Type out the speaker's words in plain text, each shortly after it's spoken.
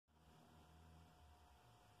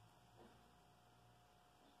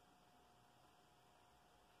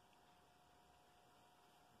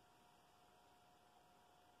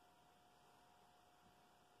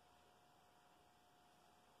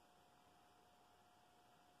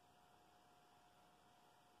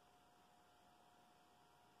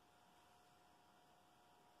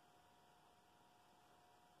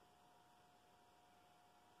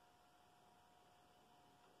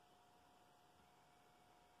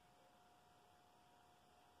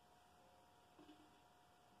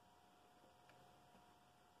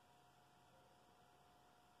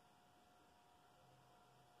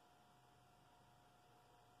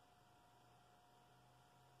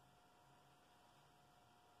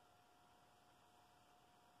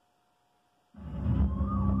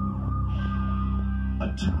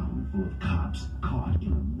trio of cops caught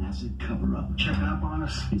in a massive cover-up. Checking up on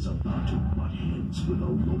us? Is about to butt heads with a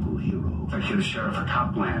local hero. Like you're the sheriff of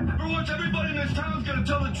Copland. For once, everybody in this town's gonna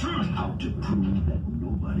tell the truth. Out to prove that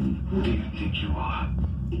nobody, Who do you think you are?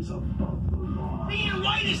 is above the law. Being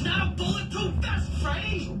white is not a bulletproof vest,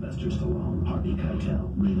 Freddy! Sylvester Stallone, Harvey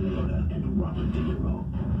Keitel, Ray Liotta, and Robert De Niro.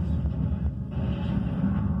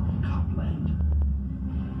 Copland.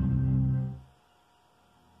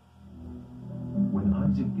 When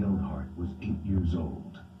Isaac Geldhart was 8 years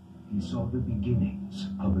old, he saw the beginnings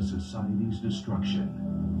of a society's destruction.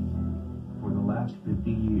 For the last 50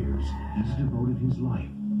 years, he's devoted his life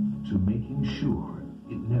to making sure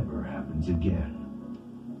it never happens again.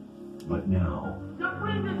 But now,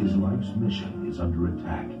 his life's mission is under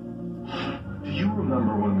attack. Do you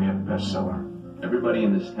remember when we had a bestseller? Everybody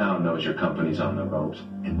in this town knows your company's on the ropes.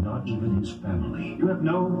 And not even his family You have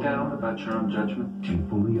no doubt about your own judgment? can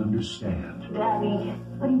fully understand Daddy,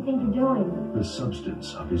 what do you think you're doing? the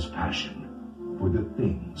substance of his passion for the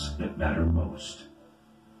things that matter most.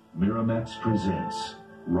 Miramax presents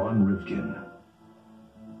Ron Rifkin,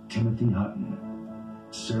 Timothy Hutton,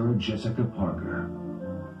 Sarah Jessica Parker,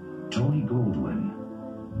 Tony Goldwyn,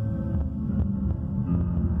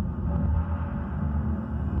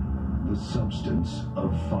 The Substance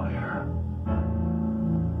of Fire.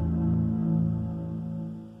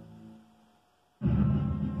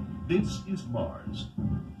 This is Mars.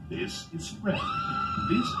 This is Fred.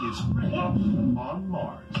 This is Fred on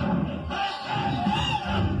Mars.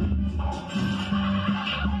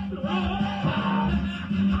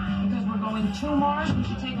 Because we're going to Mars, we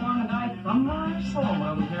should take along a guy from Mars? Hello,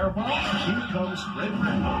 Mother Careful. Here comes Fred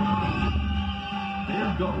Randall.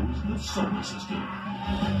 There goes the solar system.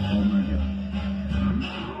 Oh my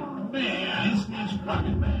God. Man, this is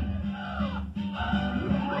Rocket Man.